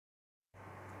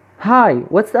Hi,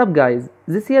 what's up guys?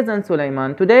 This is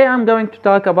Sulaiman. Today I'm going to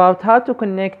talk about how to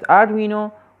connect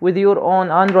Arduino with your own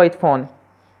Android phone.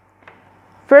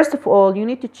 First of all, you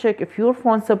need to check if your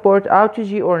phone supports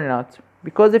AutoG or not.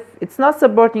 Because if it's not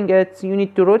supporting it, you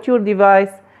need to root your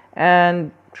device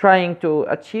and trying to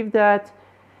achieve that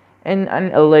in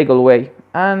an illegal way.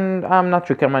 And I'm not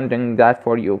recommending that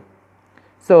for you.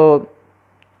 So,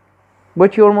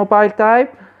 put your mobile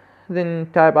type,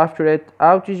 then type after it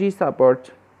AutoG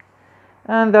support.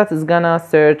 And that is gonna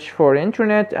search for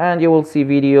internet and you will see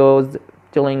videos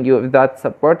telling you if that's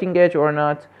supporting it or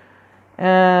not.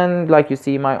 And like you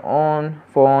see, my own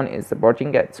phone is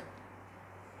supporting it.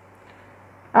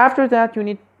 After that, you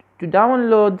need to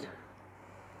download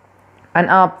an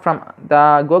app from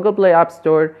the Google Play App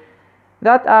Store.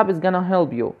 That app is gonna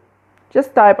help you.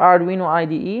 Just type Arduino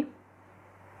IDE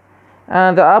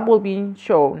and the app will be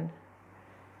shown.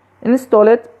 Install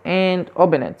it and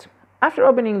open it. After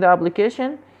opening the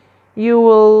application, you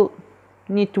will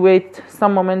need to wait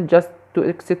some moment just to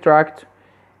extract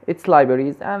its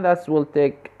libraries, and that will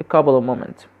take a couple of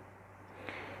moments.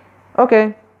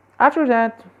 Okay, after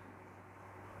that,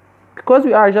 because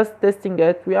we are just testing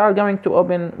it, we are going to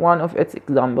open one of its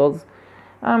examples.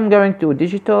 I'm going to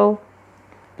digital,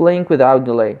 blink without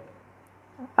delay.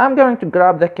 I'm going to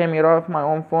grab the camera of my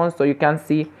own phone so you can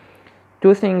see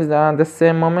two things at the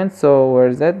same moment. So where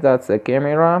is it? That's the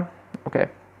camera. Okay.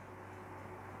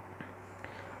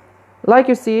 Like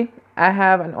you see, I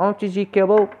have an OTG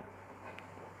cable,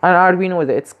 an Arduino with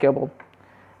its cable.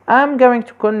 I'm going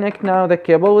to connect now the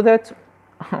cable with it.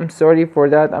 I'm sorry for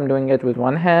that, I'm doing it with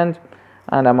one hand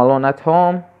and I'm alone at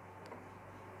home.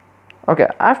 Okay,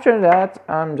 after that,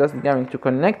 I'm just going to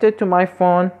connect it to my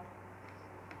phone.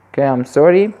 Okay, I'm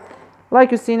sorry. Like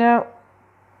you see now,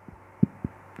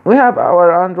 we have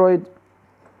our Android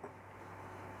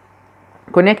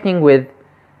connecting with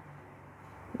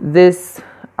this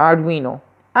Arduino.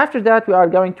 After that, we are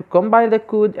going to compile the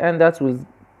code, and that was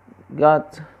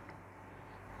got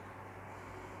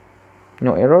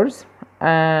no errors,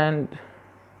 and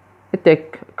it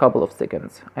take a couple of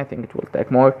seconds. I think it will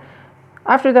take more.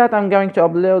 After that, I'm going to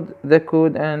upload the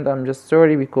code, and I'm just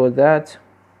sorry because that.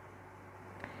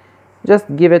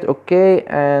 Just give it OK,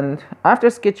 and after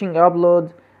sketching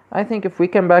upload, I think if we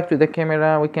come back to the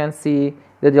camera, we can see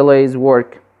the delays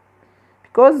work.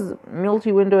 Because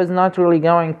multi-window is not really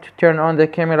going to turn on the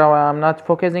camera while I'm not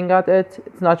focusing at it,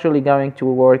 it's not really going to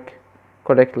work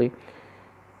correctly.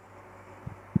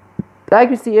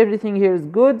 Like you see, everything here is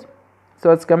good. So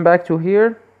let's come back to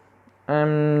here.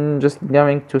 I'm just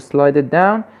going to slide it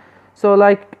down. So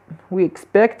like we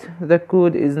expect, the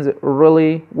code is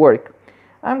really work.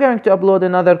 I'm going to upload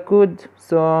another code.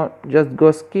 So just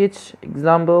go sketch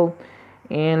example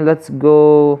and let's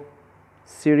go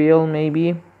serial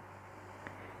maybe.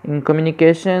 In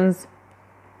communications,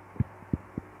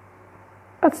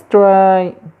 let's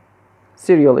try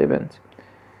serial event.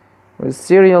 With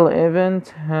serial event,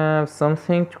 have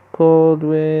something to code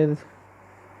with.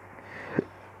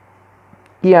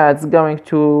 Yeah, it's going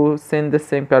to send the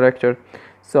same character.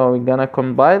 So we're gonna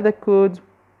compile the code,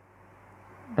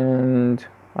 and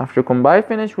after compile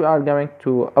finish, we are going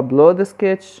to upload the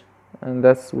sketch, and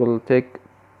that will take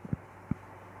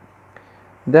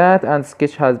that, and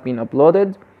sketch has been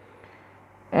uploaded.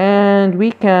 And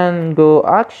we can go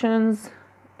actions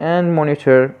and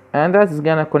monitor, and that's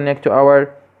gonna connect to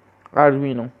our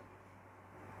Arduino.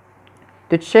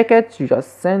 To check it, you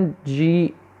just send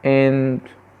G and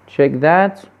check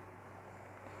that.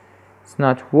 It's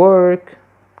not work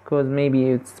because maybe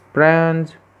it's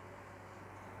brand.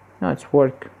 No, it's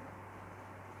work.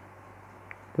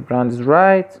 The brand is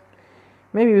right.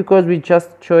 Maybe because we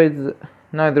just chose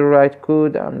not the right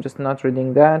code, I'm just not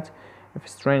reading that. If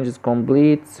strange is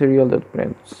complete,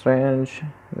 serial.print strange,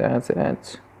 that's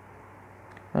it.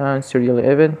 And serial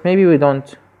event, maybe we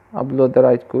don't upload the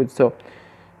right code, so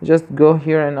just go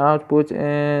here and output,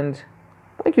 and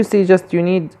like you see, just you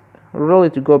need really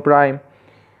to go prime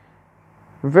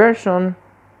version,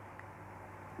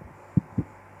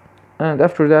 and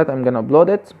after that I'm gonna upload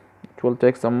it. It will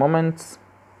take some moments.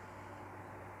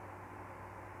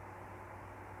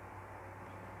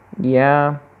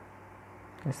 Yeah,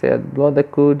 I said upload the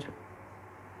code.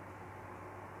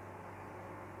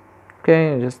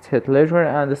 Okay, just hit leisure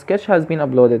and the sketch has been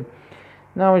uploaded.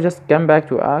 Now we just come back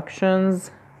to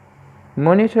actions,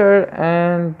 monitor,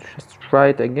 and just try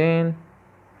it again.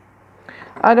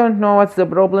 I don't know what's the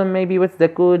problem, maybe with the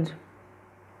code.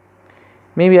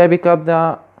 Maybe I pick up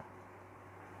the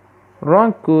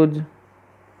wrong code,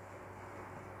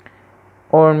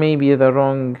 or maybe the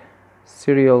wrong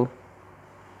serial.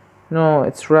 No,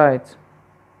 it's right.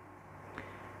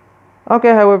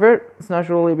 Okay, however, it's not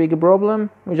really a big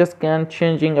problem. We just can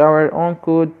changing our own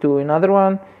code to another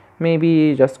one,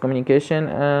 maybe just communication,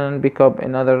 and pick up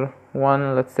another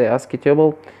one, let's say ASCII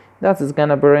table. That is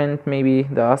gonna print maybe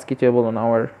the ASCII table on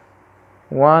our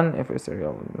one, if it's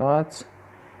serial or not.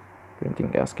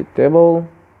 Printing ASCII table,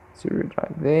 serial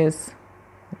like this,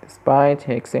 despite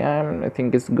hexam, I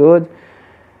think it's good.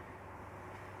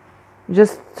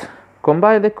 Just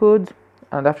compile the code,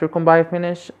 and after compile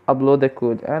finish, upload the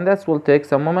code, and that will take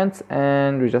some moments,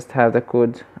 and we just have the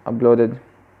code uploaded.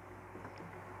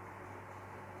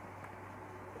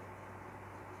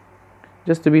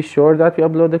 Just to be sure that we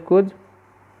upload the code.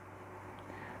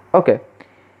 Okay,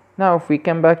 now if we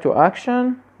come back to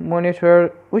action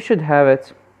monitor, we should have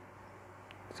it.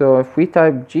 So if we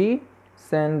type G,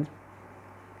 send,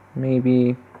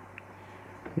 maybe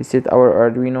reset our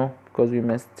Arduino because we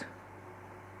missed.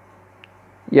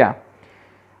 Yeah,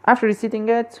 after resetting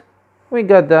it, we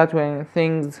got that when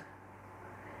things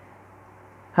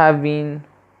have been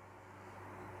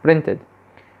printed.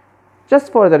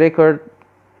 Just for the record,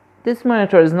 this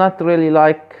monitor is not really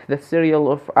like the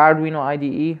serial of Arduino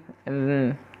IDE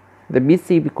in the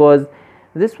PC, because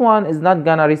this one is not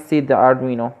gonna reset the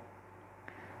Arduino.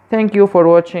 Thank you for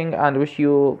watching, and wish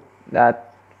you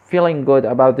that feeling good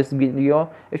about this video.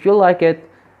 If you like it,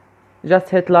 just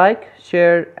hit like,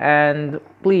 share, and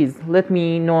please let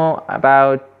me know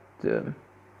about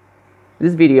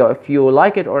this video if you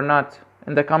like it or not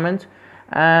in the comment.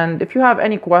 And if you have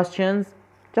any questions,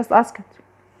 just ask it.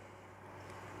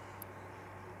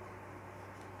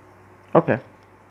 Okay.